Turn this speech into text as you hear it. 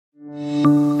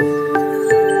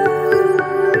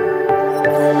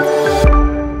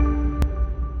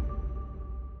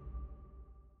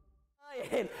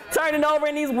over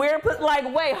in these weird,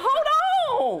 like, wait, hold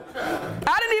on.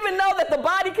 I didn't even know that the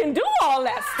body can do all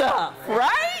that stuff,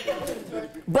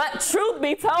 right? But truth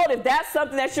be told, if that's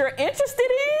something that you're interested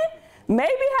in,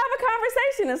 maybe have a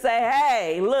conversation and say,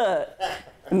 hey, look,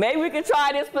 maybe we can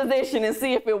try this position and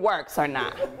see if it works or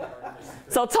not.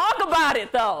 So talk about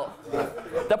it, though.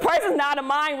 The person's not a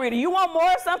mind reader. You want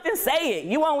more of something, say it.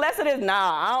 You want less of this?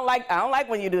 Nah, I don't like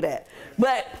when you do that.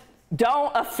 But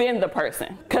don't offend the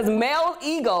person. Because male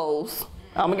egos,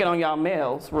 I'm going to get on y'all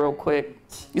males real quick.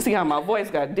 You see how my voice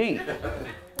got deep.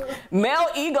 Male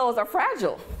egos are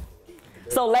fragile.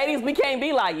 So ladies, we can't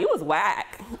be like, you was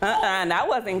whack. That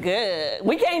wasn't good.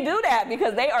 We can't do that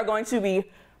because they are going to be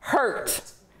hurt.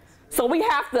 So we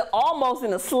have to almost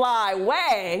in a sly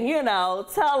way, you know,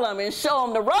 tell them and show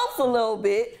them the ropes a little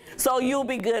bit so you'll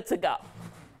be good to go.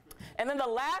 And then the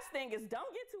last thing is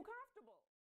don't get too comfortable.